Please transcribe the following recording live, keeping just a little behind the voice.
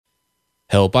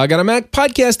Help, I Got a Mac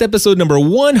podcast episode number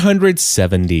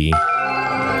 170.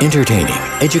 Entertaining,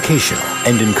 educational,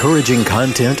 and encouraging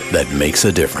content that makes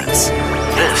a difference.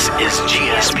 This is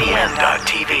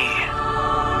GSPN.TV.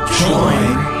 Join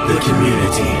the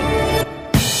community.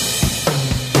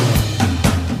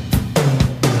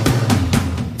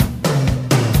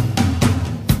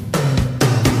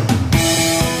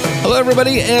 Hello,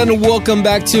 everybody, and welcome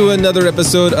back to another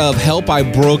episode of Help, I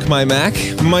Broke My Mac.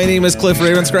 My name is Cliff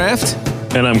Ravenscraft.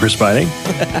 And I'm Chris Biding.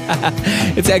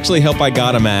 It's actually Help, I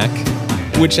Got a Mac,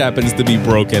 which happens to be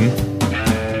broken.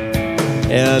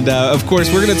 And, of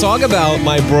course, we're going to talk about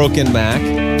my broken Mac,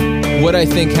 what I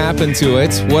think happened to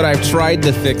it, what I've tried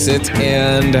to fix it,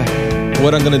 and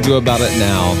what I'm going to do about it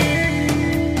now.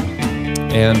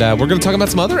 And we're going to talk about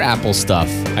some other Apple stuff,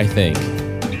 I think.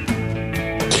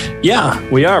 Yeah,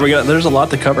 we are. There's a lot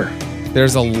to cover.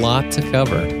 There's a lot to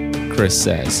cover, Chris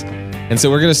says. And so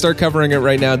we're going to start covering it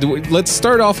right now. Let's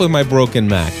start off with my broken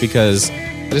Mac, because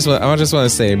I just want to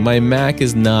say my Mac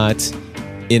is not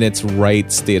in its right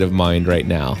state of mind right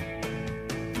now.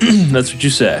 That's what you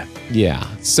say. Yeah.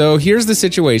 So here's the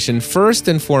situation. First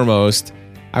and foremost,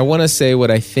 I want to say what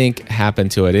I think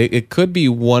happened to it. It could be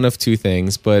one of two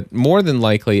things, but more than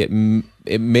likely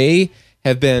it may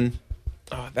have been...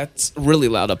 Oh, that's really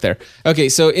loud up there. Okay,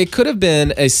 so it could have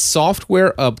been a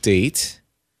software update,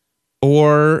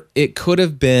 or it could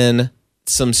have been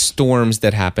some storms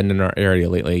that happened in our area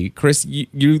lately. Chris,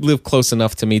 you live close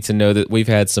enough to me to know that we've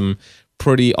had some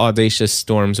pretty audacious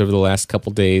storms over the last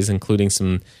couple days, including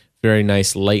some very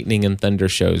nice lightning and thunder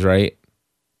shows, right?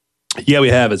 Yeah, we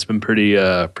have. It's been pretty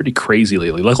crazy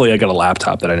lately. Luckily, I got a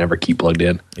laptop that I never keep plugged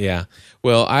in. Yeah.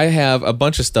 Well, I have a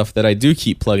bunch of stuff that I do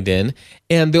keep plugged in,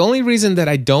 and the only reason that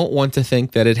I don't want to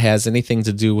think that it has anything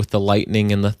to do with the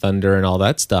lightning and the thunder and all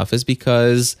that stuff is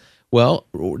because, well,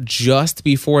 just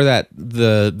before that,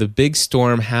 the big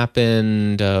storm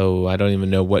happened, I don't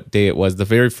even know what day it was, the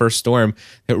very first storm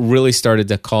that really started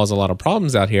to cause a lot of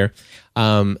problems out here.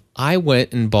 I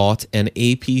went and bought an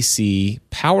APC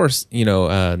power, a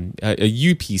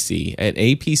UPC, an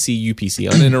APC UPC,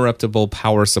 uninterruptible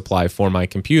power supply for my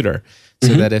computer.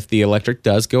 So that if the electric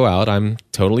does go out, I'm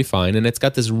totally fine. And it's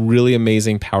got this really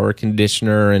amazing power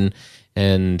conditioner and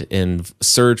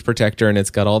surge protector, and it's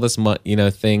got all this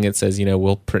thing. It says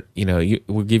we'll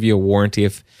give you a warranty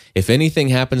if anything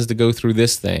happens to go through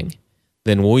this thing,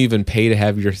 then we'll even pay to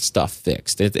have your stuff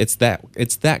fixed. It's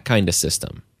that kind of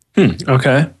system.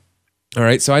 Okay. All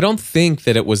right. So I don't think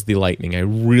that it was the lightning. I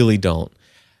really don't.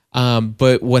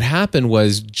 But what happened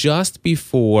was just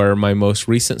before my most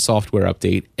recent software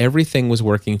update, everything was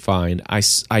working fine.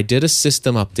 I did a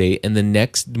system update, and the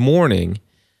next morning,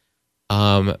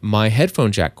 my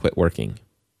headphone jack quit working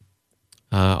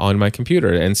on my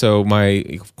computer. And so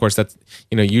of course, that's,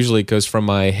 usually it goes from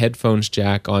my headphones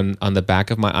jack on the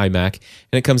back of my iMac,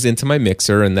 and it comes into my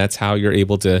mixer, and that's how you're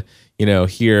able to,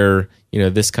 hear,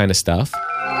 this kind of stuff.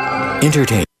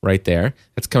 Entertain. Right there.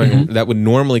 That's coming. That would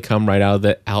normally come right out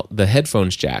of the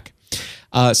headphones jack.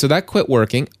 So that quit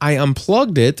working. I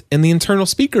unplugged it, and the internal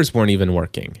speakers weren't even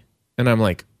working. And I'm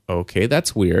like, okay,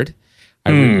 that's weird.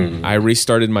 I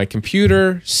restarted my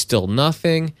computer, still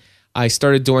nothing. I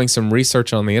started doing some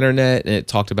research on the internet, and it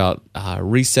talked about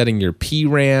resetting your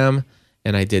PRAM,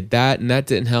 and I did that, and that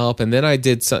didn't help. And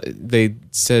then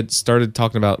started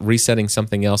talking about resetting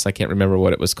something else. I can't remember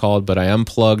what it was called, but I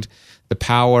unplugged the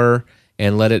power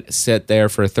and let it sit there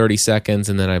for 30 seconds,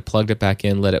 and then I plugged it back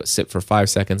in, let it sit for 5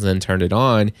 seconds, and then turned it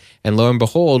on. And lo and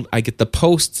behold, I get the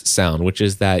post sound, which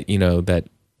is that, that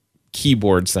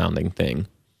keyboard sounding thing.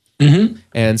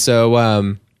 And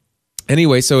so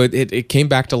anyway, so it came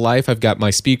back to life. I've got my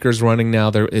speakers running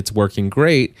now. It's working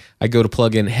great. I go to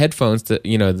plug in headphones to,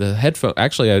 the headphone.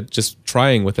 Actually, I just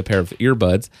trying with a pair of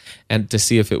earbuds and to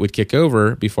see if it would kick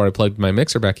over before I plugged my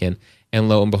mixer back in. And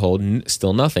lo and behold,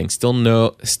 still nothing. Still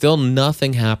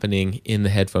nothing happening in the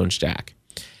headphones jack.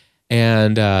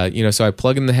 And so I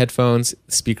plug in the headphones.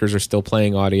 Speakers are still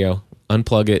playing audio.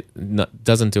 Unplug it.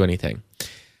 Doesn't do anything.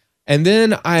 And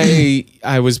then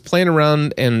I was playing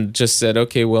around and just said,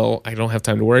 okay, well, I don't have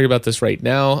time to worry about this right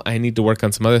now. I need to work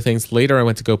on some other things. Later, I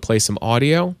went to go play some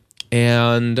audio,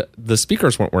 and the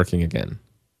speakers weren't working again.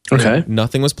 Okay. And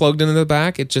nothing was plugged into the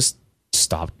back. It just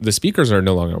stopped. The speakers are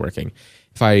no longer working.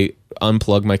 If I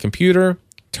unplug my computer,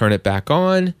 turn it back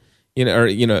on,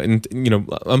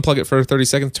 unplug it for 30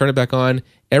 seconds, turn it back on.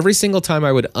 Every single time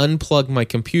I would unplug my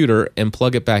computer and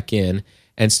plug it back in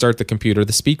and start the computer,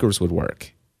 the speakers would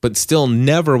work. But still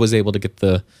never was able to get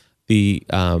the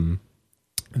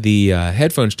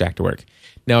headphones jack to work.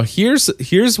 Now here's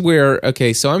where,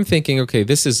 okay, so I'm thinking, okay,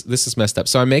 this is messed up.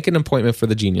 So I make an appointment for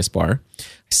the Genius Bar,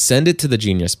 send it to the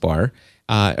Genius Bar,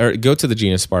 or go to the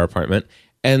Genius Bar apartment,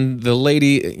 and the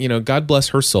lady, God bless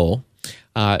her soul,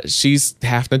 she's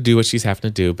having to do what she's having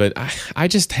to do, but I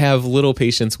just have little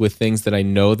patience with things that I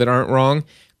know that aren't wrong.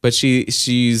 But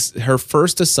she's her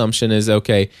first assumption is,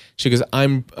 okay, she goes,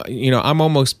 I'm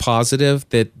almost positive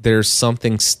that there's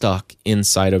something stuck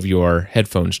inside of your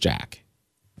headphones jack.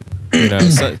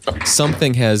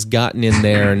 Something has gotten in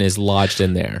there and is lodged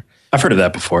in there. I've heard of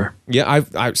that before. Yeah,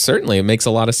 I certainly, it makes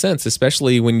a lot of sense,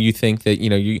 especially when you think that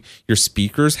your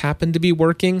speakers happen to be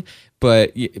working,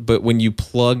 but when you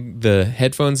plug the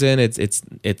headphones in,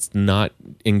 it's not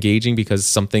engaging because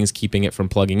something's keeping it from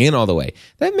plugging in all the way.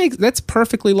 That's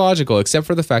perfectly logical, except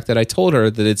for the fact that I told her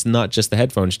that it's not just the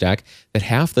headphones jack, that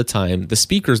half the time the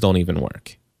speakers don't even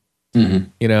work.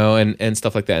 Mm-hmm. And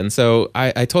stuff like that. And so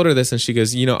I told her this, and she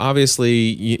goes, obviously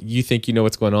you think you know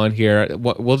what's going on here.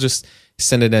 We'll just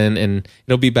send it in, and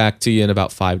it'll be back to you in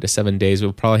about 5 to 7 days.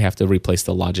 We'll probably have to replace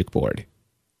the logic board.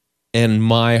 And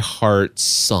my heart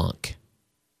sunk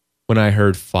when I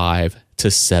heard 5 to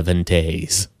 7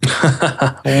 days.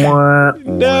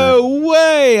 No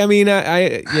way. I mean,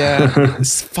 yeah,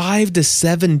 5 to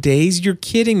 7 days. You're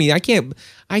kidding me. I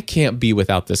can't be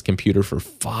without this computer for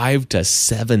 5 to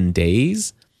 7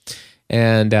 days.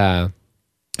 And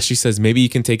she says, maybe you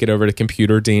can take it over to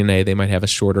Computer DNA. They might have a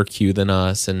shorter queue than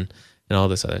us, and all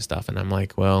this other stuff. And I'm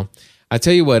like, well, I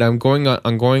tell you what, I'm going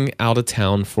out of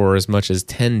town for as much as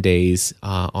 10 days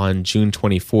on June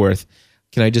 24th.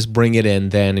 Can I just bring it in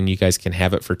then, and you guys can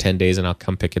have it for 10 days, and I'll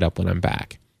come pick it up when I'm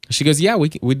back? She goes, yeah,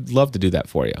 we'd love to do that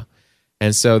for you.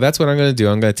 And so that's what I'm going to do.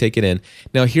 I'm going to take it in.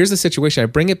 Now, here's the situation. I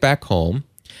bring it back home,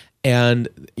 and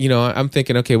I'm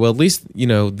thinking, okay, well, at least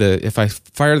if I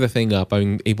fire the thing up,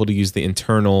 I'm able to use the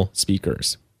internal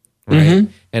speakers, right?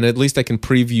 Mm-hmm. And at least I can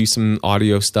preview some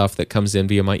audio stuff that comes in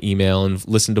via my email and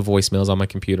listen to voicemails on my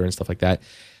computer and stuff like that.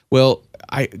 Well,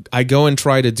 I go and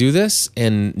try to do this,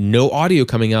 and no audio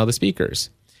coming out of the speakers.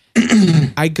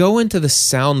 I go into the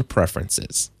sound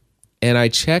preferences, and I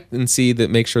check and see that,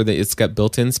 make sure that it's got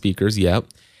built-in speakers. Yep.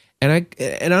 And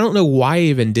I don't know why I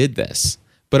even did this,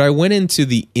 but I went into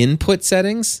the input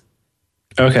settings.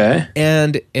 Okay.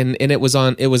 And it was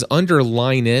under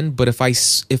line in, but if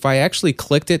I actually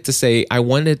clicked it to say I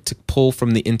wanted to pull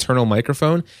from the internal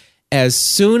microphone, as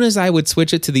soon as I would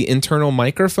switch it to the internal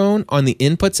microphone on the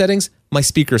input settings, my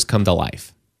speakers come to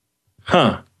life.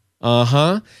 Huh.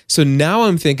 Uh-huh. So now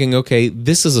I'm thinking, okay,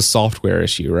 this is a software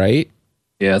issue, right?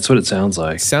 Yeah, that's what it sounds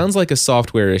like. Sounds like a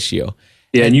software issue.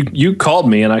 Yeah, and you called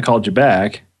me and I called you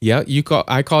back. Yeah,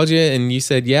 I called you and you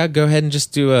said, yeah, go ahead and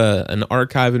just do an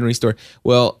archive and restore.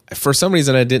 Well, for some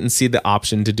reason, I didn't see the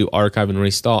option to do archive and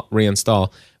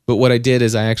reinstall. But what I did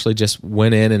is I actually just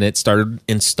went in and it started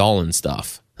installing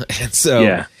stuff. And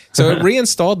so it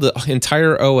reinstalled the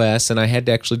entire OS, and I had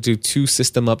to actually do 2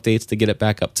 system updates to get it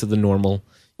back up to the normal,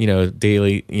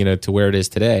 daily, to where it is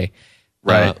today.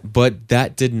 Right. But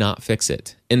that did not fix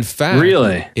it. In fact,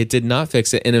 really, it did not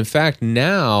fix it. And in fact,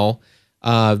 now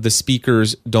the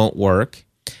speakers don't work.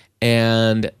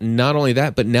 And not only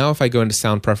that, but now if I go into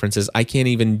sound preferences, I can't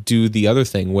even do the other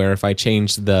thing where if I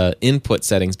change the input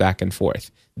settings back and forth,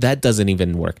 that doesn't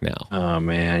even work now. Oh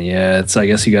man, yeah. I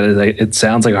guess you got to. It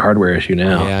sounds like a hardware issue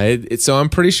now. Yeah. So I'm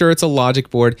pretty sure it's a logic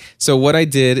board. So what I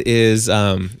did is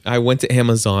I went to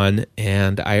Amazon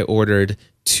and I ordered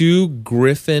 2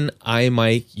 Griffin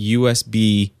iMac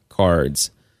USB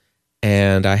cards,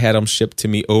 and I had them shipped to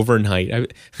me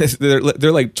overnight. They're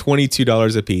like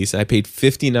 $22 a piece. I paid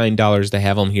 $59 to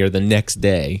have them here the next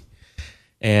day.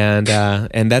 And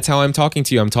that's how I'm talking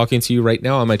to you. I'm talking to you right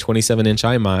now on my 27-inch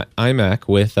iMac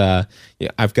with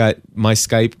I've got my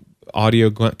Skype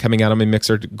audio coming out of my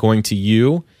mixer going to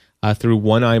you through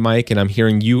one iMac, and I'm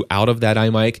hearing you out of that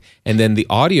iMac, and then the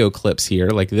audio clips here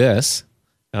like this,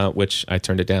 which I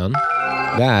turned it down.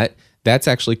 That's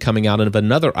actually coming out of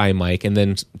another iMac and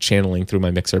then channeling through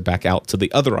my mixer back out to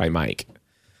the other iMac.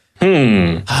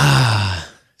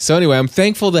 So anyway, I'm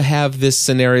thankful to have this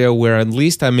scenario where at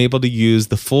least I'm able to use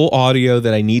the full audio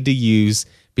that I need to use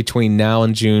between now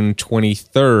and June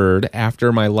 23rd.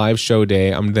 After my live show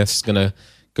day, I'm just going to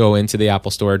go into the Apple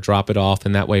Store, drop it off,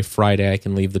 and that way Friday I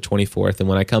can leave the 24th. And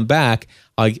when I come back,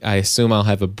 I assume I'll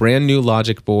have a brand new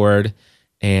Logic board,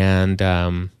 and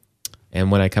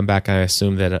when I come back, I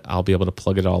assume that I'll be able to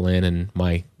plug it all in, and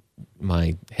my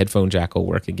headphone jack will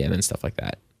work again and stuff like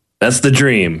that. That's the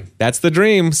dream. That's the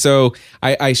dream. So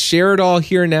I share it all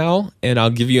here now, and I'll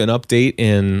give you an update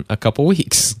in a couple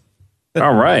weeks.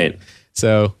 All right.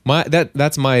 So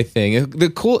that's my thing. The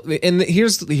cool and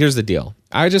here's the deal.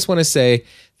 I just want to say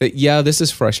that this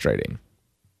is frustrating,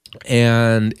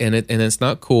 and it's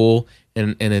not cool,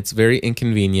 and it's very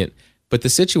inconvenient. But the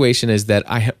situation is that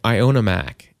I own a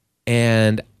Mac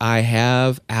and I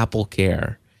have Apple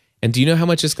Care. And do you know how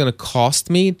much it's going to cost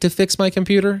me to fix my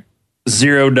computer?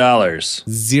 $0.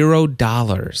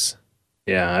 $0.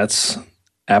 Yeah, that's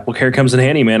Apple Care comes in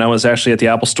handy, man. I was actually at the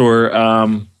Apple Store.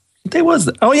 What day was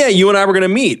that? Oh yeah, you and I were going to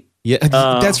meet. Yeah,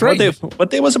 that's right. What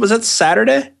day was it? Was that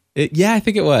Saturday? I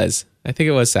think it was. I think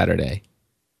it was Saturday.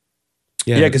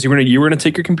 Yeah, because you were gonna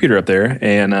take your computer up there,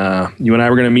 and you and I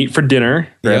were gonna meet for dinner,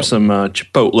 grab some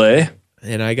Chipotle.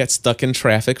 And I got stuck in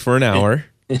traffic for an hour.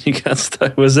 And you got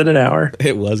stuck. Was it an hour?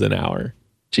 It was an hour.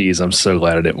 Jeez, I'm so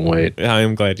glad I didn't wait. I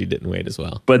am glad you didn't wait as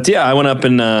well. But yeah, I went up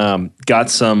and got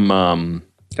some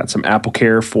Apple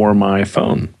Care for my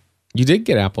phone. You did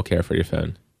get Apple Care for your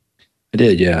phone. I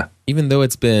did, yeah. Even though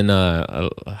it's been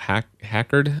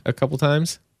hackered a couple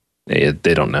times.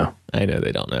 They don't know. I know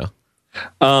they don't know.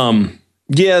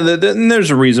 Yeah, there's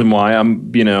a reason why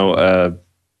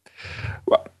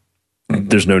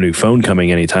there's no new phone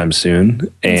coming anytime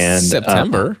soon. And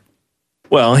September.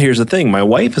 Well, here's the thing. My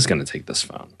wife is going to take this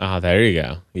phone. Oh, there you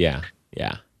go. Yeah.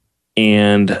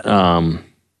 And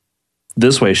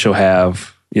this way she'll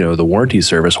have, the warranty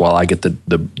service while I get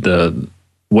the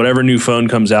whatever new phone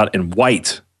comes out in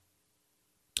white.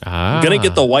 I'm going to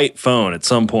get the white phone at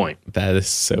some point. That is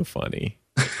so funny.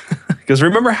 Because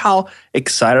remember how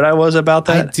excited I was about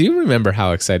that? I do remember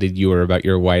how excited you were about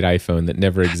your white iPhone that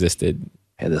never existed.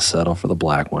 I had to settle for the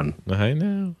black one. I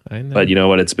know. But you know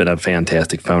what? It's been a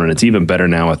fantastic phone, and it's even better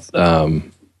now with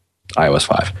iOS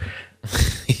 5.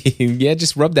 Yeah,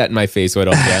 just rub that in my face, why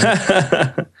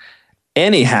don't you?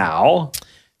 Anyhow.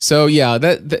 So yeah,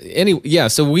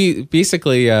 so we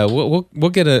basically we'll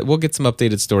get some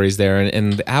updated stories there,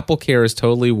 and the Apple Care is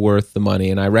totally worth the money,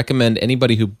 and I recommend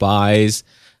anybody who buys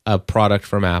a product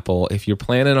from Apple, if you're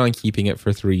planning on keeping it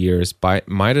for 3 years,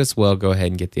 might as well go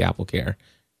ahead and get the Apple Care.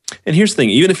 And here's the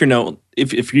thing: even if you're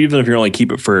only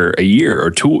keep it for a year or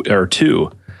two,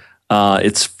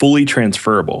 it's fully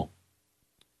transferable,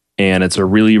 and it's a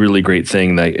really, really great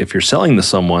thing that if you're selling to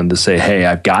someone to say, "Hey,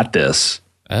 I've got this."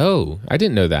 Oh, I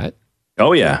didn't know that.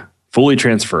 Oh yeah, fully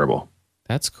transferable.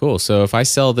 That's cool. So if I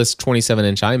sell this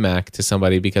 27-inch iMac to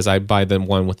somebody because I buy them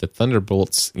one with the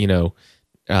Thunderbolts,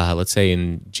 let's say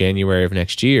in January of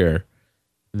next year,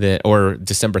 or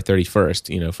December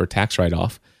 31st, for tax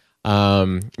write-off,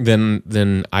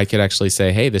 then I could actually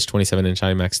say, hey, this 27-inch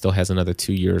iMac still has another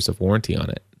 2 years of warranty on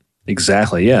it.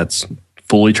 Exactly. Yeah, it's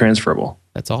fully transferable.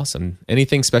 That's awesome.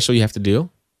 Anything special you have to do?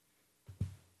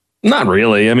 Not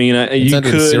really. I mean, it's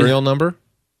under the serial number?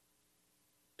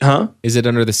 Huh? Is it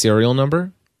under the serial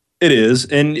number? It is.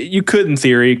 And you could, in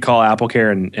theory, call Apple Care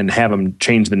and have them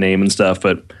change the name and stuff,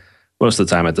 but most of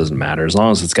the time it doesn't matter. As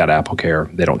long as it's got Apple Care,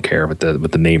 they don't care what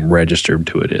the name registered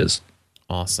to it is.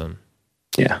 Awesome.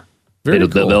 Yeah. Very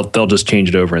cool. They'll just change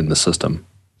it over in the system.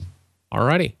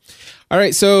 Alrighty. All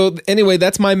right. So anyway,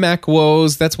 that's my Mac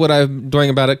woes. That's what I'm doing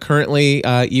about it currently.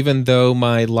 Even though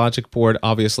my Logic board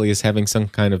obviously is having some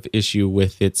kind of issue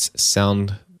with its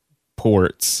sound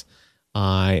ports,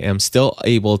 I am still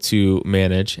able to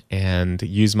manage and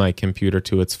use my computer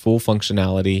to its full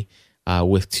functionality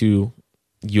with 2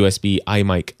 USB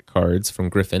iMic cards from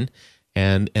Griffin,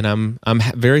 and I'm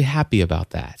very happy about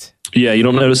that. Yeah, you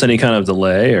don't notice any kind of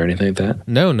delay or anything like that?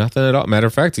 No, nothing at all. Matter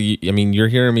of fact, you're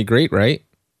hearing me great, right?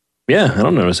 Yeah, I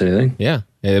don't notice anything. Yeah,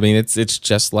 I mean it's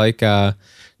just like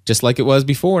it was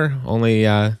before, only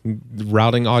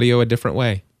routing audio a different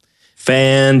way.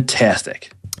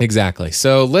 Fantastic. Exactly.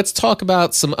 So let's talk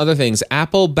about some other things.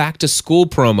 Apple back to school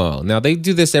promo. Now they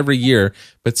do this every year,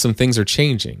 but some things are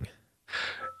changing.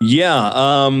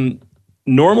 Yeah.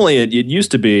 Normally it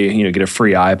used to be, get a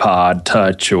free iPod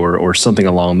Touch or something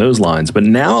along those lines. But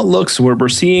now it looks we're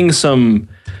seeing some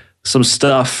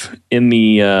stuff in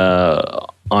the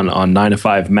on 9 to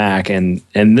 5 Mac, and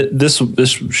this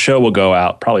show will go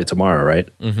out probably tomorrow, right?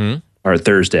 Mm-hmm. Or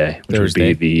Thursday, which would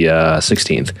be the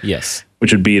 16th. Yes.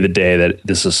 Which would be the day that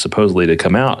this is supposedly to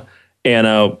come out. And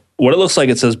what it looks like,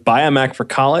 it says buy a Mac for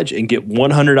college and get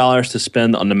 $100 to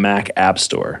spend on the Mac App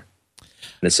Store.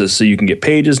 And it says so you can get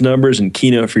Pages, Numbers, and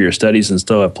Keynote for your studies and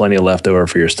still have plenty left over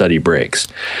for your study breaks.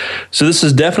 So this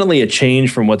is definitely a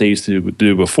change from what they used to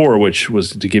do before, which was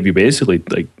to give you basically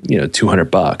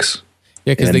 $200.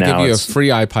 Yeah, because they give you a free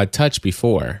iPod Touch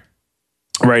before.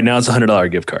 Right now it's a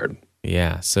 $100 gift card.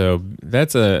 Yeah, so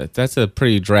that's a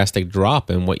pretty drastic drop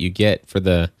in what you get for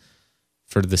the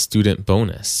student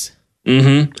bonus.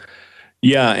 Mm-hmm.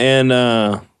 Yeah, and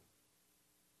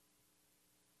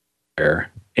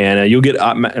there, and you'll get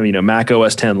Mac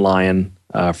OS 10 Lion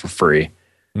for free.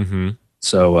 Mm-hmm.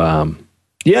 So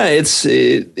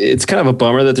it's kind of a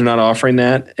bummer that they're not offering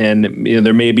that, and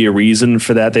there may be a reason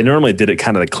for that. They normally did it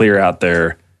kind of to clear out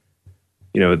their,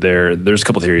 there's a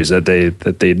couple theories that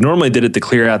they normally did it to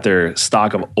clear out their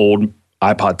stock of old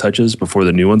iPod Touches before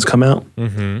the new ones come out.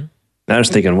 Mm-hmm. And I was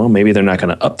thinking, well, maybe they're not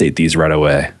going to update these right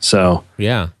away. So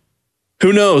yeah,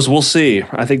 who knows? We'll see.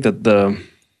 I think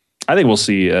we'll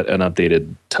see an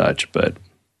updated Touch, but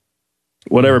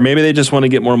whatever. Maybe they just want to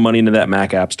get more money into that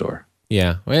Mac App Store.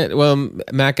 Yeah. Well,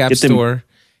 Mac App Store.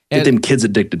 Get them kids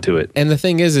addicted to it. And the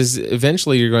thing is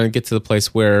eventually you're going to get to the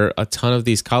place where a ton of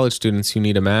these college students who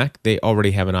need a Mac, they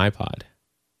already have an iPod.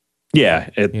 Yeah,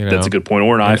 that's a good point.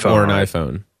 Or an iPhone. Or an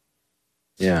iPhone.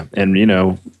 Yeah, and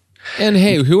And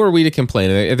hey, who are we to complain?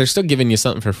 They're still giving you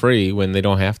something for free when they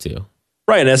don't have to.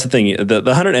 Right, and that's the thing. The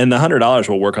 $100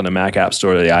 will work on the Mac App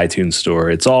Store or the iTunes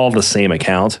Store. It's all the same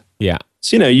account. Yeah.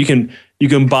 So you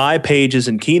can buy Pages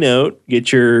and Keynote,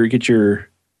 get your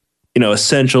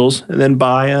essentials, and then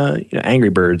buy Angry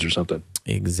Birds or something.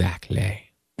 Exactly.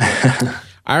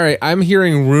 All right, I'm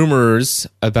hearing rumors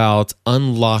about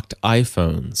unlocked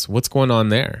iPhones. What's going on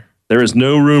there? There is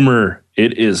no rumor.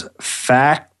 It is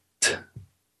fact.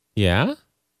 Yeah?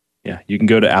 Yeah, you can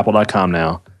go to apple.com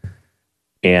now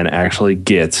and actually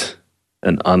get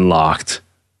an unlocked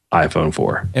iPhone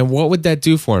 4. And what would that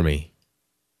do for me?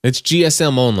 It's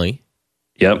GSM only.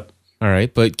 Yep. All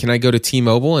right, but can I go to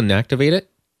T-Mobile and activate it?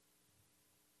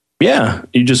 Yeah,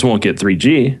 you just won't get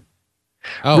 3G.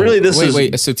 Oh, really?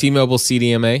 Wait. So T-Mobile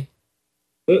CDMA?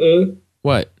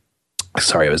 What?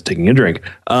 Sorry, I was taking a drink.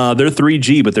 They're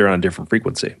 3G, but they're on a different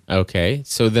frequency. Okay,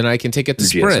 so then I can take it to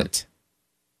Sprint. GSM.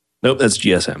 Nope, that's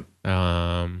GSM.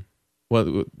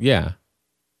 Well, yeah.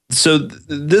 So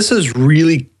this is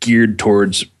really geared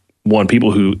towards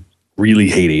people who really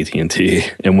hate AT&T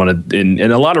and and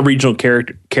a lot of regional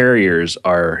carriers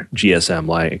are GSM,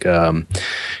 like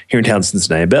here in town,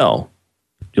 Cincinnati Bell.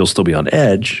 You'll still be on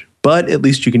Edge, but at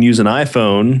least you can use an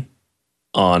iPhone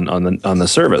on the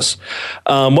service.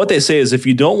 What they say is if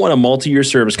you don't want a multi-year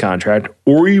service contract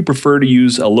or you prefer to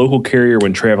use a local carrier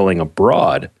when traveling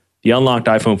abroad, the unlocked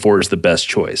iPhone 4 is the best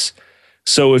choice.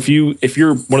 So if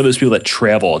you're one of those people that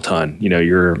travel a ton,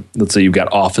 let's say you've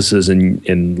got offices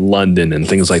in London and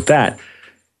things like that,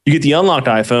 you get the unlocked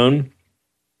iPhone.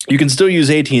 You can still use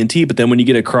AT&T, but then when you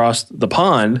get across the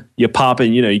pond, you pop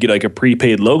in, you get like a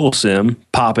prepaid local SIM,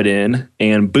 pop it in,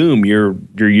 and boom, you're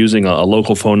using a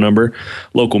local phone number,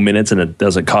 local minutes, and it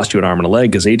doesn't cost you an arm and a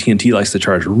leg because AT&T likes to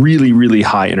charge really, really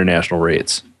high international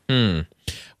rates.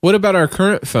 What about our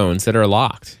current phones that are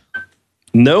locked?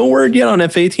 No word yet on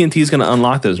if AT&T is going to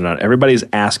unlock those or not. Everybody's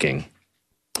asking.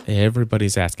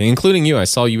 Everybody's asking, including you. I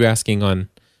saw you asking on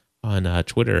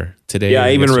Twitter today. Yeah,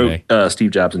 I even wrote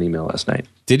Steve Jobs an email last night.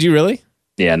 Did you really?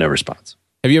 Yeah, no response.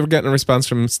 Have you ever gotten a response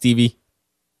from Stevie?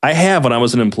 I have when I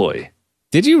was an employee.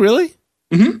 Did you really?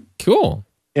 Mm-hmm. Cool.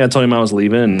 Yeah, I told him I was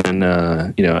leaving and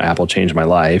Apple changed my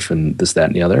life and this, that,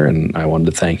 and the other. And I wanted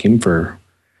to thank him for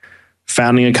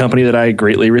founding a company that I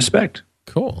greatly respect.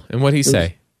 Cool. And what'd he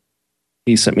say?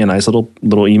 He sent me a nice little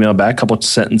email back, a couple of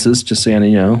sentences just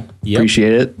saying,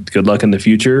 appreciate it. Good luck in the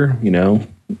future.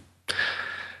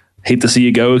 Hate to see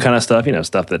you go kind of stuff,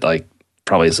 stuff that like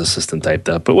probably his assistant typed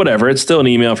up, but whatever. It's still an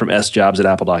email from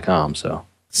sjobs@apple.com. So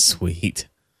sweet.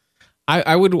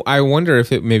 I wonder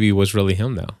if it maybe was really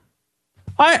him though.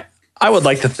 I would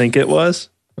like to think it was.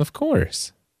 Of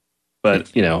course.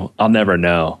 But, I'll never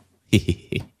know.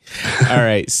 All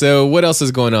right. So what else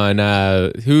is going on?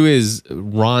 Who is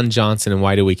Ron Johnson and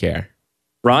why do we care?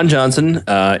 Ron Johnson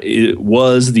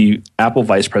was the Apple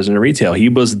vice president of retail. He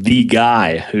was the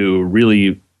guy who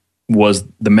really was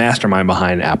the mastermind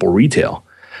behind Apple Retail.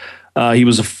 He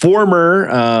was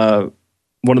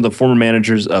one of the former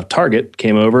managers of Target,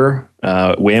 came over,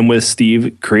 and with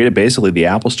Steve, created basically the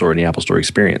Apple Store and the Apple Store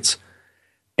experience.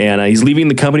 And he's leaving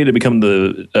the company to become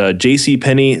the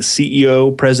JCPenney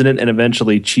CEO, president, and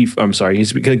eventually chief. I'm sorry,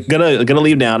 he's gonna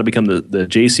leave now to become the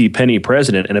JCPenney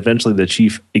president and eventually the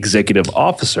chief executive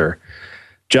officer.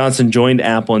 Johnson joined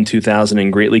Apple in 2000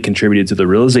 and greatly contributed to the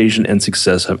realization and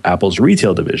success of Apple's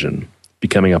retail division,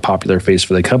 becoming a popular face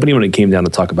for the company when it came down to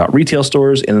talk about retail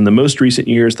stores, and in the most recent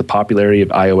years, the popularity of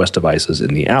iOS devices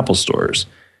in the Apple stores.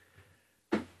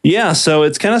 Yeah, so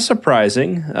it's kind of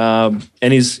surprising, and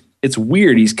it's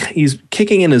weird. He's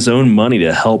kicking in his own money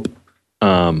to help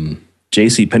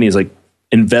JCPenney. Is like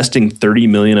investing $30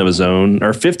 million of his own,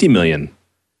 or $50 million.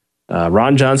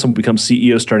 Ron Johnson will become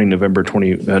CEO starting November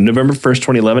 1st,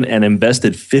 2011, and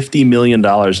invested $50 million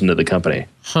into the company.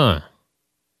 Huh.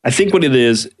 I think what it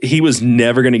is, he was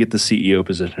never going to get the CEO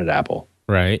position at Apple.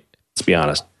 Right. Let's be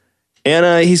honest.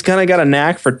 And he's kind of got a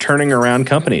knack for turning around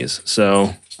companies.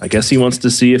 So I guess he wants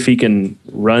to see if he can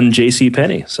run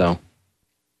JCPenney. So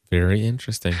very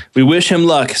interesting. We wish him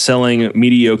luck selling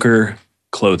mediocre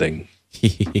clothing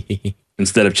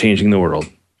instead of changing the world.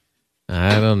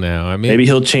 I don't know. I mean, maybe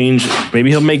he'll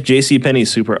make JCPenney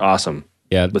super awesome.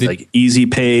 Yeah. With like easy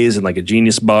pays and like a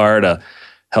Genius bar to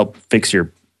help fix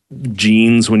your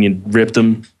jeans when you ripped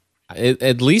them.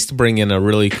 At least bring in a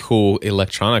really cool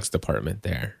electronics department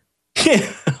there.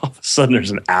 Yeah. All of a sudden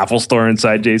there's an Apple store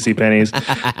inside JCPenney's.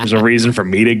 There's a reason for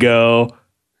me to go.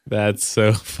 That's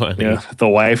so funny. Yeah. If the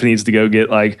wife needs to go get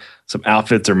like some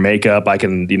outfits or makeup, I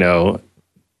can,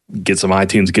 get some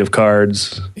iTunes gift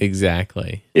cards.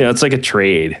 Exactly. It's like a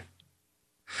trade.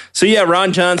 So yeah,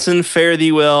 Ron Johnson, fare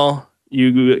thee well.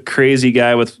 You crazy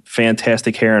guy with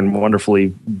fantastic hair and wonderfully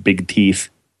big teeth.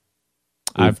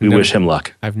 We wish him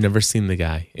luck. I've never seen the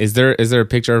guy. Is there a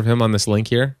picture of him on this link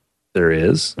here? There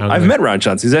is. Okay. I've met Ron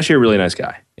Johnson. He's actually a really nice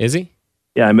guy. Is he?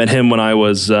 Yeah, I met him when I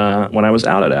was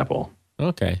out at Apple.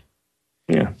 Okay.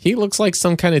 Yeah. He looks like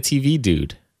some kind of TV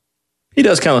dude. He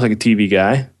does kind of look like a TV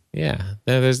guy. Yeah.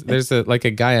 There's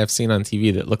a guy I've seen on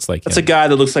TV that looks like That's him. a guy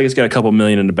that looks like he's got a couple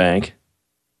million in the bank.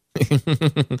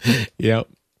 Yep.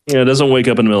 Doesn't wake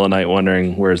up in the middle of the night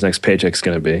wondering where his next paycheck's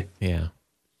going to be. Yeah.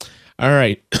 All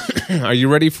right. Are you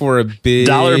ready for a big...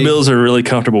 Dollar bills are really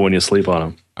comfortable when you sleep on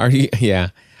them. Are you? Yeah.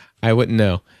 I wouldn't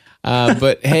know.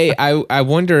 But hey, I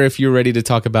wonder if you're ready to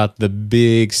talk about the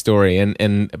big story.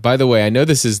 And by the way, I know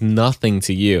this is nothing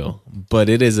to you, but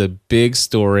it is a big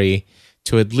story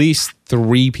to at least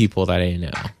 3 people that I know.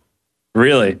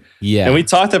 Really? Yeah. And we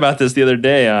talked about this the other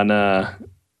day on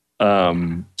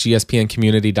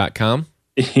gspncommunity.com.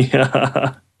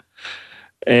 Yeah.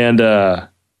 And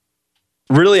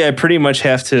really, I pretty much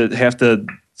have to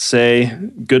say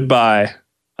goodbye.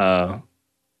 Are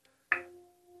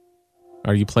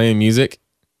you playing music?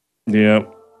 Yeah.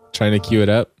 Trying to cue it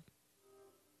up?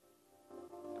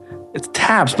 It's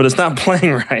taps, but it's not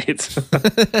playing right.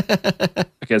 Okay,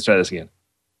 let's try this again.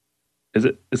 Is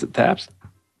it taps?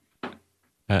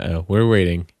 Uh-oh, we're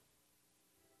waiting.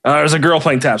 There's a girl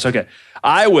playing taps. Okay.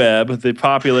 iWeb, the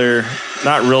popular,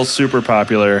 not real super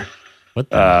popular. What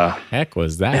the heck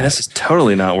was that? Man, this is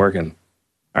totally not working.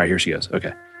 All right, here she goes.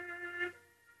 Okay.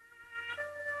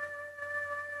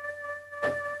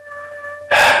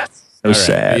 So right.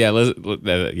 sad. Yeah,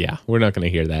 we're not going to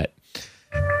hear that.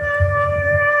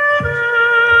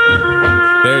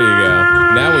 There you go.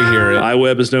 Now we hear it.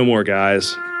 iWeb is no more,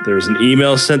 guys. There was an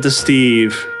email sent to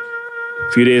Steve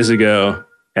a few days ago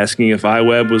asking if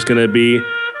iWeb was going to be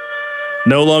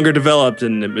no longer developed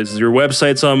and is your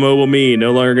websites on Mobile Me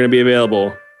no longer going to be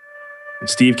available. And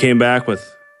Steve came back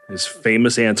with his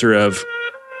famous answer of,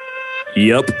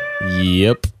 yep.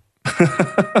 Yep.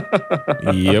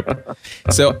 Yep.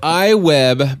 So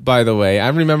iWeb, by the way, I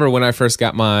remember when I first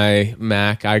got my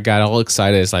Mac, I got all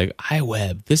excited. It's like,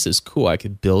 iWeb, this is cool. I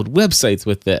could build websites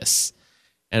with this.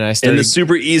 And I started in the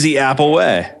super easy Apple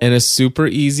way. In a super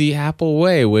easy Apple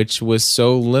way, which was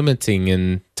so limiting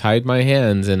and tied my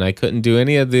hands, and I couldn't do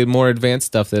any of the more advanced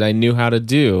stuff that I knew how to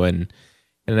do. And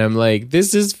I'm like,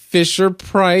 this is Fisher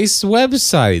Price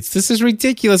websites. This is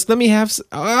ridiculous. Let me have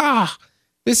no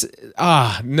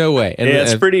way. And yeah,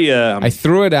 it's pretty. I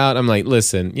threw it out. I'm like,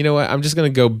 listen, you know what? I'm just gonna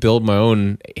go build my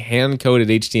own hand-coded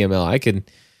HTML. I could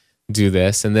do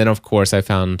this. And then of course I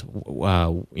found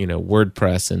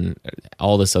WordPress and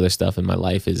all this other stuff in my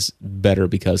life is better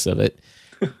because of it.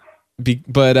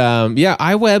 But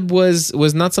iWeb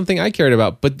was not something I cared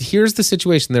about. But here's the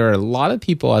situation. There are a lot of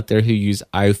people out there who use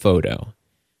iPhoto.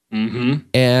 Mm-hmm.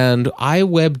 And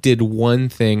iWeb did one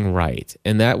thing right.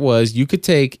 And that was you could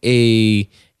take an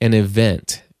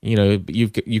event.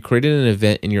 You created an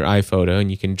event in your iPhoto and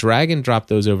you can drag and drop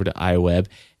those over to iWeb,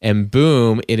 and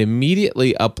boom, it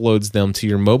immediately uploads them to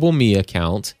your Mobile Me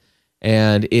account,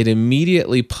 and it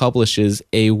immediately publishes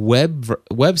a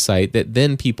website that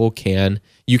then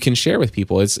you can share with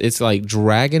people. It's like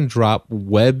drag and drop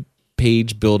web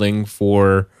page building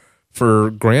for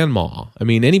grandma. I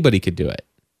mean, anybody could do it.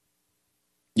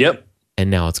 Yep. And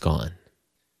now it's gone.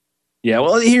 Yeah,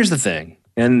 well, here's the thing.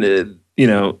 And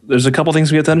there's a couple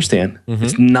things we have to understand. Mm-hmm.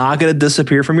 It's not going to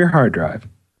disappear from your hard drive.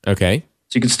 Okay.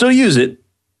 So you can still use it.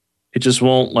 It just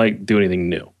won't do anything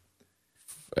new.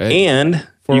 And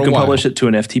you can publish it to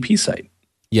an FTP site.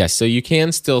 Yes. So you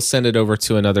can still send it over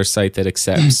to another site that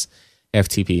accepts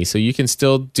FTP. So you can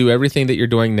still do everything that you're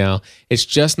doing now. It's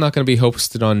just not going to be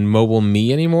hosted on Mobile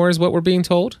Me anymore, is what we're being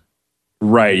told.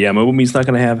 Right. Yeah. Mobile Me's not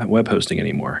going to have web hosting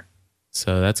anymore.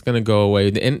 So that's going to go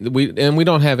away, and we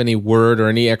don't have any word or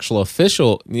any actual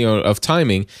official, of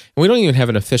timing, and we don't even have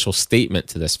an official statement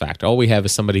to this fact. All we have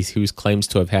is somebody who claims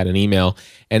to have had an email,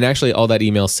 and actually all that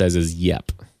email says is "yep."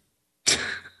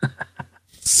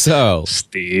 So,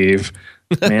 Steve,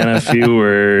 man, a few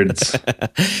words.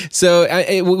 So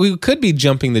we could be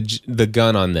jumping the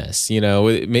gun on this.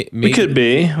 Maybe, we could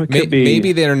be.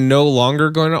 Maybe they're no longer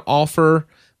going to offer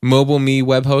Mobile Me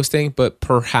web hosting, but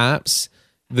perhaps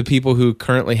the people who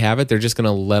currently have it, they're just going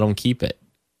to let them keep it.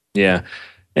 Yeah.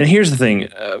 And here's the thing.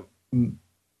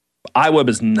 iWeb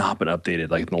has not been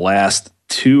updated like in the last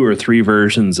 2 or 3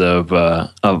 versions of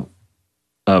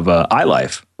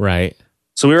iLife. Right.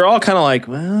 So we were all kind of like,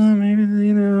 well,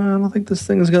 maybe, I don't think this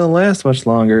thing is going to last much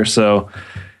longer. So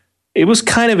it was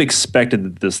kind of expected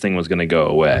that this thing was going to go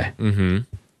away. Mm-hmm.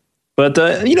 But,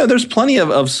 there's plenty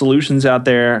of solutions out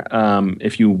there.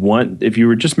 If you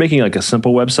were just making like a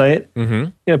simple website,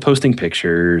 mm-hmm. Posting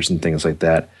pictures and things like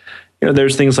that.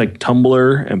 There's things like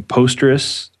Tumblr and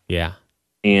Postgres. Yeah.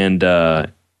 And,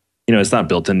 it's not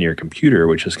built into your computer,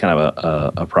 which is kind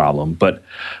of a problem. But,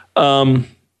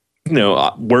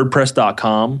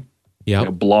 WordPress.com,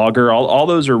 Blogger, all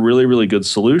those are really, really good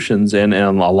solutions. And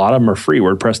a lot of them are free.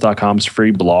 WordPress.com is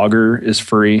free. Blogger is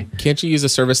free. Can't you use a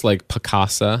service like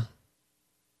Picasa?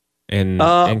 And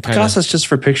Picasa is just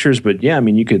for pictures, but yeah, I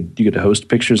mean, you could host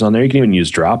pictures on there. You can even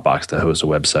use Dropbox to host a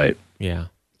website. Yeah.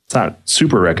 It's not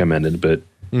super recommended, but,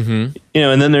 mm-hmm.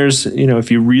 And then there's,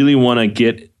 if you really want to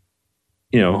get,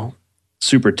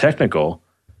 super technical,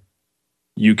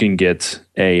 you can get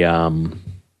a,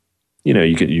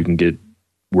 you can get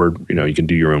you can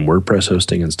do your own WordPress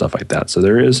hosting and stuff like that. So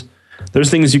there's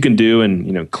things you can do,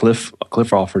 and Cliff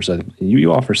offers.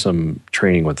 You offer some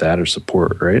training with that or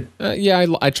support, right? Yeah,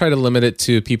 I try to limit it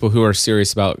to people who are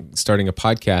serious about starting a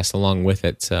podcast along with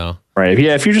it. So right,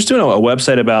 if you're just doing a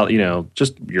website about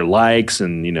just your likes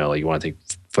and like you want to take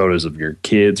photos of your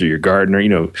kids or your garden,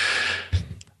 or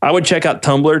I would check out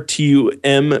Tumblr,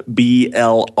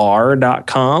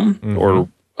 TUMBLR.com, mm-hmm. or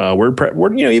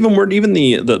WordPress. Even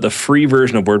the free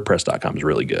version of WordPress.com is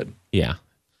really good. Yeah,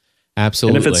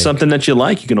 absolutely. And if it's something that you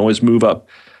like, you can always move up,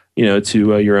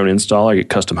 to your own install or get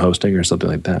custom hosting or something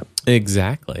like that.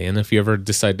 Exactly. And if you ever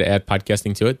decide to add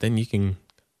podcasting to it, then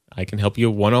I can help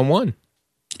you one-on-one.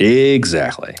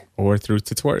 Exactly. Or through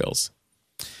tutorials.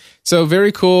 So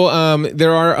very cool.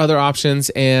 There are other options,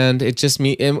 and it just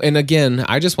and again,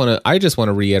 I just want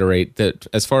to reiterate that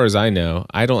as far as I know,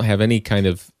 I don't have any kind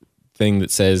of thing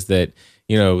that says that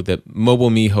that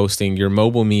Mobile Me hosting, your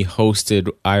Mobile Me hosted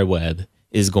iWeb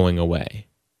is going away.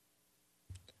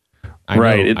 I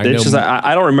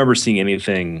don't remember seeing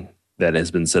anything that has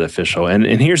been said official. And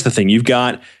here's the thing: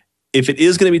 if it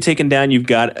is going to be taken down, you've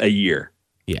got a year.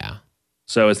 Yeah.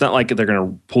 So it's not like they're going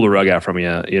to pull the rug out from you,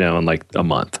 in like a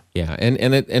month. Yeah,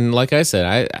 and like I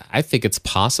said, I think it's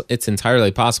possible. It's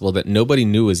entirely possible that nobody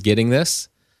knew was getting this,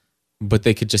 but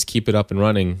they could just keep it up and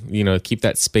running. Keep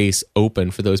that space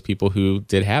open for those people who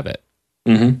did have it.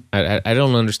 Mm-hmm. I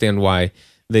don't understand why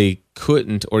they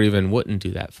couldn't or even wouldn't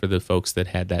do that for the folks that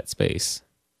had that space.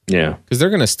 Yeah, because they're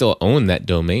going to still own that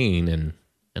domain and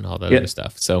all that other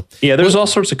stuff. So yeah, there's all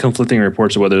sorts of conflicting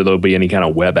reports of whether there'll be any kind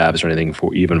of web apps or anything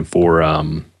for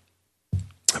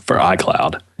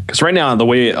iCloud. Because right now, the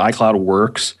way iCloud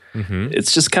works, mm-hmm.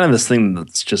 it's just kind of this thing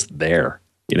that's just there.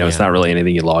 It's not really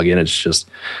anything you log in. It's just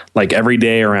like every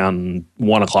day around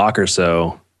 1:00 or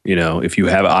so. If you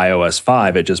have iOS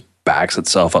 5, it just backs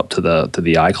itself up to the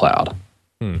iCloud.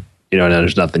 And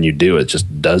there's nothing you do; it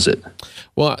just does it.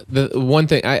 Well, the one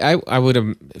thing I would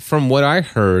have, from what I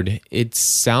heard, it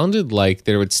sounded like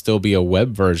there would still be a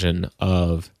web version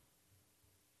of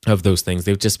those things.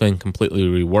 They've just been completely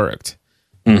reworked.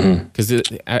 Because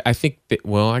I think that,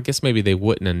 I guess maybe they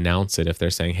wouldn't announce it if they're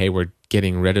saying, "Hey, we're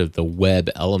getting rid of the web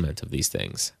element of these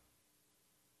things."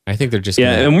 I think they're just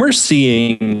and we're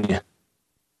seeing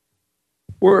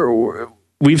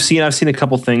I've seen a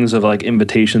couple things of like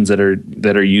invitations that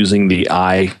are using the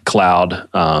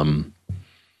iCloud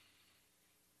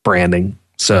branding.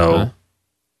 So,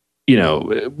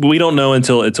 we don't know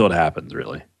until it happens,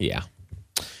 really. Yeah.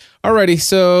 Alrighty,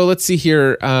 so let's see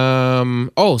here.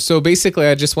 So basically,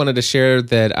 I just wanted to share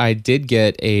that I did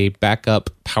get a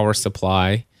backup power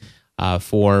supply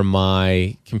for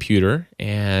my computer,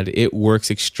 and it works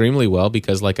extremely well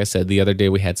because, like I said, the other day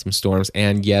we had some storms,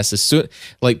 and yes, as soon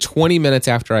like 20 minutes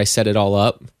after I set it all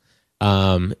up,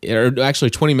 or actually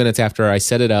 20 minutes after I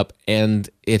set it up and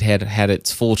it had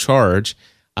its full charge,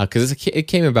 because it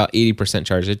came about 80%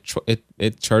 charged.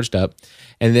 It charged up,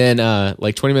 and then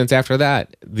like 20 minutes after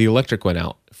that, the electric went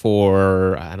out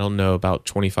for I don't know about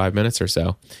 25 minutes or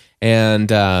so. And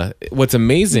what's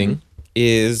amazing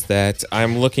is that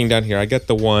I'm looking down here. I got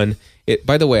the one.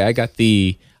 By the way, I got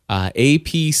the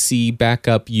APC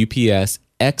backup UPS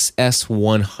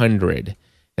XS100.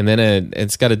 And then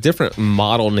it's got a different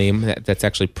model name that's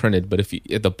actually printed. But if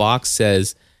the box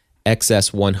says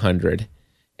XS100,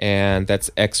 and that's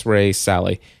X-Ray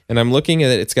Sally. And I'm looking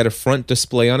at it. It's got a front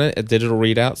display on it, a digital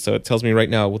readout. So it tells me right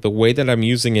now with the way that I'm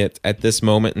using it at this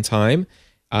moment in time,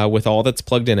 with all that's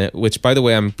plugged in it, which, by the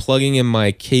way, I'm plugging in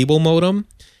my cable modem.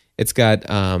 It's got,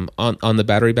 on the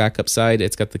battery backup side,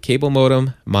 it's got the cable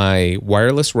modem, my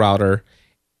wireless router,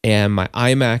 and my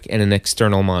iMac and an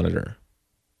external monitor.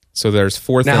 So there's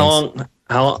 4 things.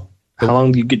 How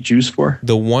long do you get juice for?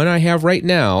 The one I have right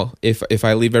now, if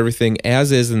I leave everything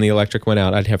as is and the electric went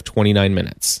out, I'd have 29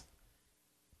 minutes.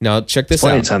 Now, check this out.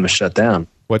 Plenty of time to shut down.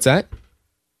 What's that?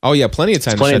 Oh, yeah, plenty of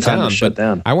time to shut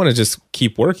down. I want to just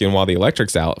keep working while the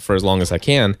electric's out for as long as I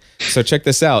can. So check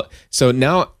this out. So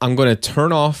now I'm going to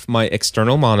turn off my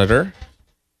external monitor,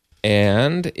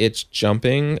 and it's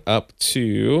jumping up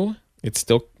to, it's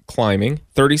still climbing,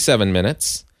 37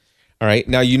 minutes. All right.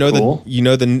 Now, cool.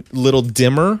 the little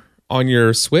dimmer on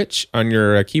your switch, on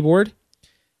your keyboard?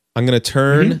 I'm going to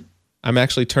turn, I'm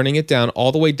actually turning it down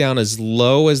all the way down as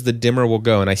low as the dimmer will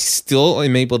go. And I still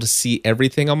am able to see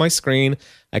everything on my screen.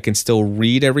 I can still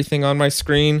read everything on my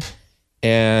screen.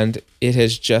 And it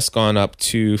has just gone up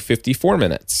to 54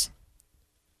 minutes.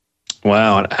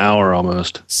 Wow, an hour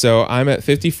almost. So I'm at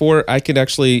 54. I could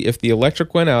actually, if the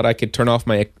electric went out, I could turn off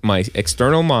my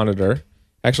external monitor.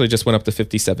 Actually just went up to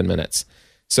 57 minutes.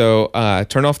 So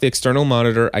turn off the external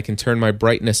monitor. I can turn my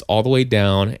brightness all the way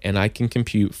down, and I can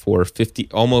compute for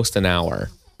almost an hour.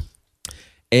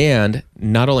 And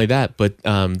not only that, but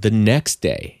the next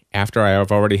day, after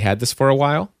I've already had this for a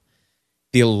while,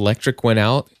 the electric went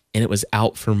out, and it was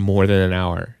out for more than an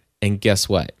hour. And guess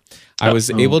what? I was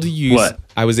able to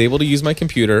use my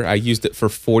computer. I used it for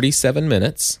 47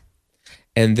 minutes.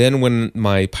 And then when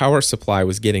my power supply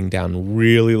was getting down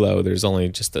really low, there's only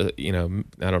just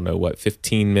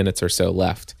 15 minutes or so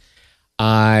left.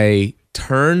 I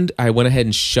went ahead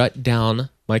and shut down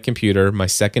my computer. My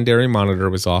secondary monitor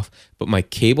was off, but my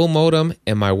cable modem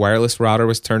and my wireless router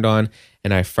was turned on,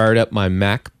 and I fired up my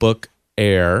MacBook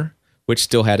Air, which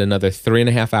still had another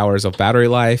 3.5 hours of battery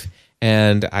life.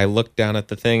 And I looked down at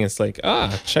the thing. It's like,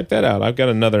 check that out. I've got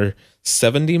another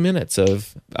 70 minutes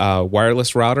of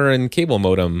wireless router and cable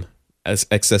modem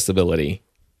accessibility.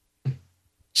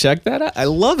 Check that out. I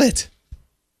love it.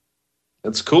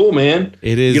 That's cool, man.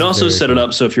 It is. You can also set it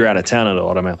up so if you're out of town, it'll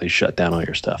automatically shut down all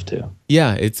your stuff too.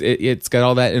 Yeah, it's got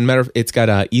all that. And it's got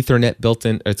a Ethernet built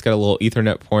in. It's got a little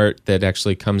Ethernet port that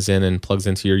actually comes in and plugs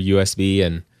into your USB.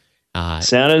 And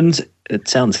it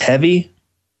sounds heavy.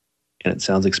 And it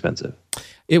sounds expensive.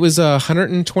 It was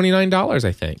 $129,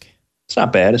 I think. It's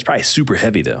not bad. It's probably super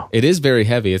heavy though. It is very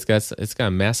heavy. It's got a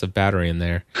massive battery in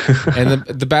there, and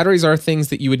the batteries are things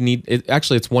that you would need. It's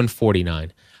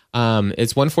 $149.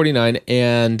 It's $149,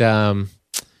 and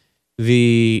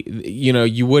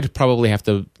you would probably have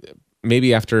to,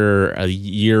 maybe after a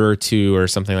year or two or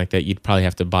something like that, you'd probably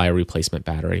have to buy a replacement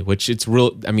battery, which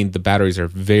the batteries are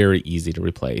very easy to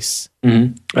replace.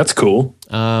 Mm-hmm. That's cool.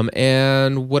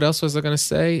 And what else was I going to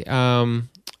say? I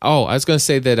was going to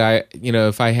say that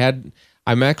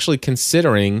I'm actually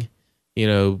considering,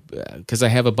 because I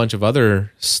have a bunch of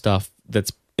other stuff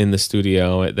that's in the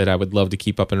studio that I would love to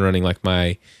keep up and running, like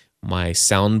my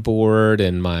soundboard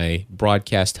and my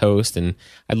broadcast host. And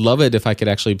I'd love it if I could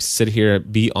actually sit here,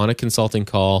 be on a consulting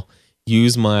call,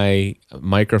 use my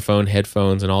microphone,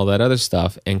 headphones, and all that other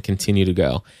stuff, and continue to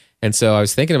go. And so I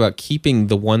was thinking about keeping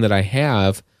the one that I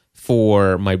have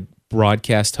for my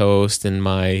broadcast host and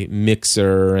my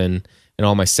mixer and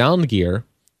all my sound gear.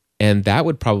 And that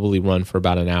would probably run for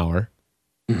about an hour.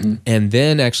 Mm-hmm. And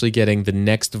then actually getting the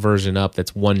next version up,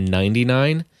 that's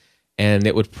 $199. And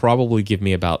it would probably give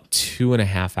me about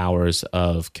 2.5 hours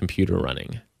of computer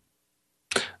running.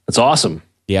 That's awesome.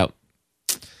 Yep.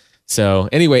 So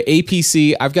anyway,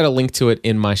 APC, I've got a link to it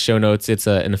in my show notes. It's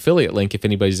an affiliate link if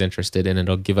anybody's interested, and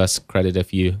it'll give us credit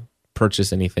if you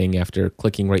purchase anything after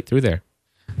clicking right through there.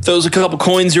 Throws a couple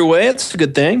coins your way. It's a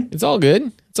good thing. It's all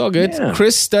good. It's all good. Yeah.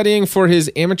 Chris studying for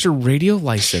his amateur radio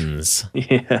license.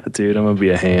 Yeah, dude, I'm going to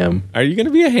be a ham. Are you going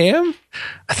to be a ham?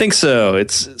 I think so.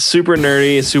 It's super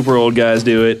nerdy. Super old guys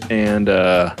do it. And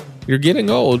you're getting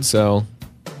old, so.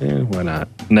 Yeah, why not?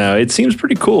 No, it seems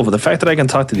pretty cool for the fact that I can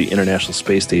talk to the International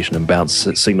Space Station and bounce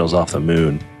signals off the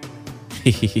moon.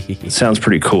 It sounds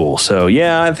pretty cool. So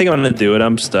yeah, I think I'm going to do it.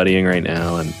 I'm studying right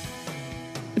now, and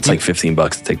it's like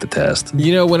 $15 to take the test.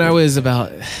 You know, when I was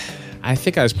I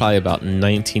think I was probably about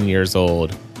 19 years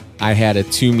old, I had a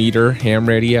 2-meter ham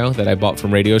radio that I bought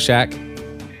from Radio Shack.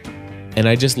 And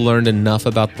I just learned enough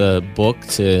about the book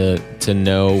to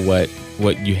know what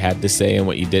you had to say and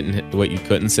what you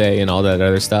couldn't say and all that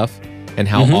other stuff and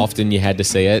how often you had to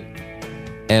say it.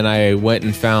 And I went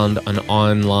and found an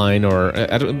online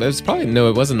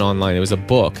it wasn't online. It was a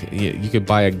book. You could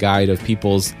buy a guide of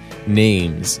people's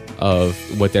names of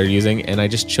what they're using. And I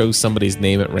just chose somebody's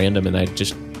name at random and I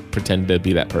just pretended to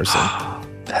be that person.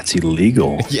 That's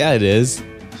illegal. Yeah, it is.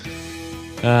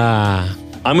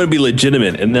 I'm going to be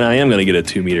legitimate, and then I am going to get a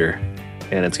 2-meter,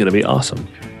 and it's going to be awesome.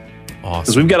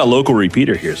 Because we've got a local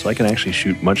repeater here, so I can actually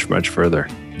shoot much, much further.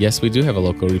 Yes, we do have a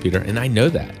local repeater, and I know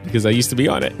that because I used to be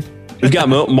on it. We've got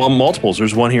multiples.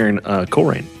 There's one here in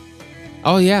Coleraine.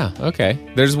 Oh, yeah. Okay.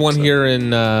 There's one here in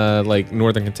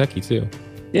Northern Kentucky, too.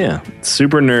 Yeah.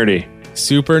 Super nerdy.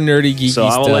 Super nerdy, geeky So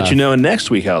I will stuff. let you know next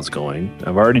week how it's going.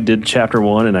 I've already did chapter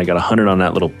 1, and I got 100 on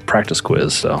that little practice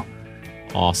quiz, so.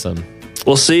 Awesome.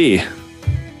 We'll see.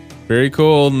 Very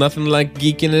cool. Nothing like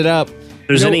geeking it up.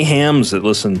 There's any hams that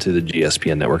listen to the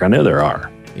GSPN network? I know there are.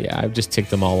 Yeah, I've just ticked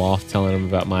them all off, telling them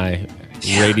about my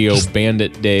radio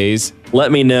bandit days.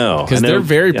 Let me know. Because they're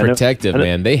very protective,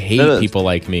 man. They hate people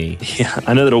like me. Yeah,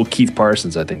 I know that old Keith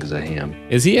Parsons, I think, is a ham.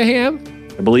 Is he a ham?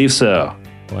 I believe so.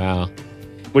 Wow.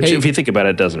 Which, if you think about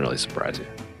it, doesn't really surprise you.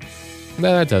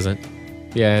 No, that doesn't.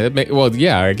 Yeah.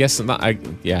 I guess not.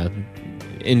 Yeah.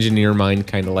 Engineer mind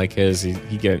kind of like his.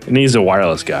 And he's a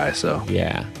wireless guy, so.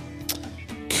 Yeah.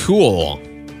 Cool.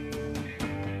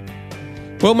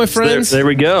 Well, my friends. So there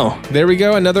we go. There we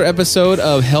go. Another episode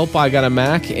of Help, I Got a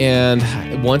Mac. And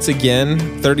once again,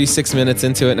 36 minutes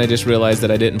into it, and I just realized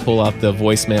that I didn't pull out the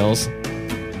voicemails.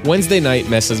 Wednesday night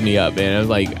messes me up, man. I was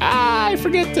like, I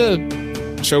forget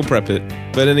to show prep it.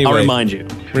 But anyway. I'll remind you.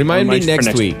 Remind me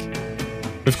next week.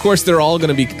 Of course, they're all going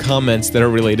to be comments that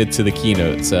are related to the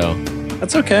keynote, so.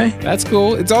 That's okay. That's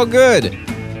cool. It's all good.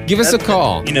 Give us a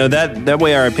call. That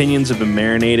way our opinions have been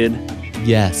marinated.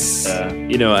 Yes.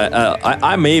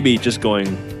 I may be just going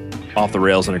off the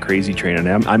rails on a crazy train,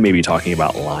 and I may be talking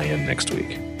about Lion next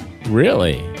week.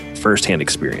 Really? First-hand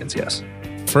experience, yes.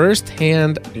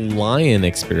 First-hand Lion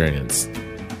experience.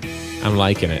 I'm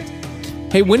liking it.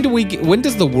 Hey, when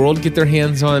does the world get their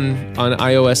hands on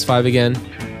iOS 5 again?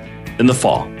 In the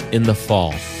fall. In the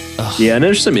fall. Ugh. Yeah, and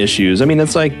there's some issues. I mean,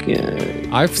 it's like...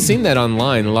 I've seen that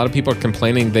online. A lot of people are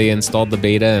complaining they installed the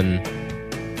beta and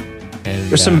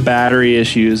there's some battery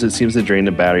issues. It seems to drain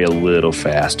the battery a little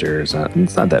faster. It's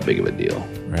not that big of a deal.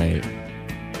 Right.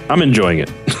 I'm enjoying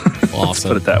it. Awesome. Let's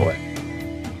put it that way.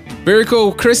 Very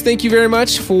cool. Chris, thank you very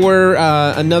much for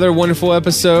another wonderful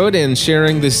episode and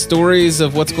sharing the stories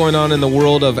of what's going on in the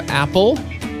world of Apple.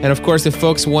 And of course, if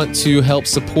folks want to help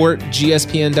support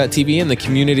gspn.tv and the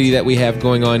community that we have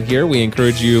going on here, we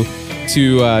encourage you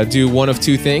to do one of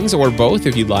two things, or both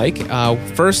if you'd like.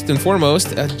 First and foremost,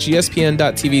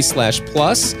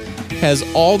 gspn.tv/plus has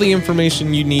all the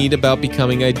information you need about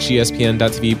becoming a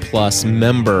gspn.tv plus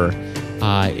member.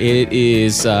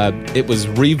 It was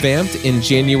revamped in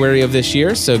January of this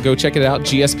year, so go check it out,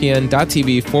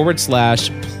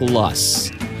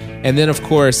 gspn.tv/plus. And then, of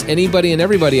course, anybody and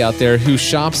everybody out there who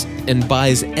shops and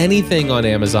buys anything on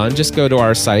Amazon, just go to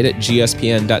our site at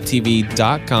gspn.tv.com.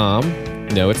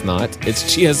 No, it's not. It's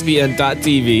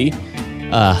gspn.tv.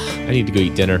 I need to go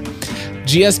eat dinner.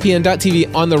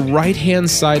 gspn.tv. On the right-hand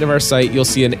side of our site, you'll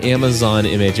see an Amazon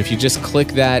image. If you just click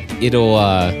that, it'll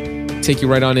take you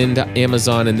right on into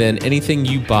Amazon, and then anything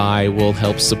you buy will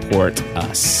help support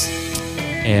us.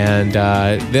 And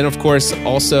then, of course,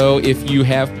 also, if you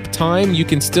have time, you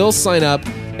can still sign up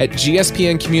at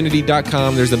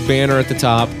gspncommunity.com. There's a banner at the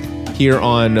top here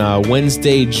on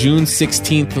Wednesday, June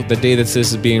 16th, the day that this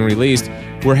is being released.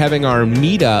 We're having our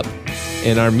meetup,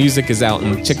 and our music is out.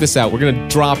 And check this out. We're going to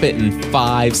drop it in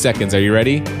 5 seconds. Are you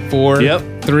ready? 4,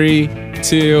 3,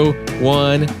 2,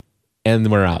 1.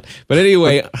 And we're out. But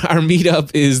anyway, our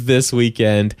meetup is this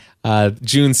weekend,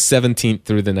 June 17th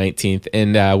through the 19th.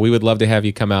 And we would love to have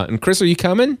you come out. And Chris, are you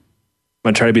coming? I'm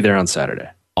going to try to be there on Saturday.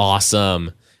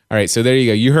 Awesome. All right, so there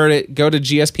you go. You heard it. Go to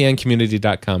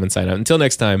gspncommunity.com and sign up. Until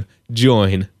next time,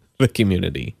 join the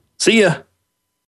community. See ya.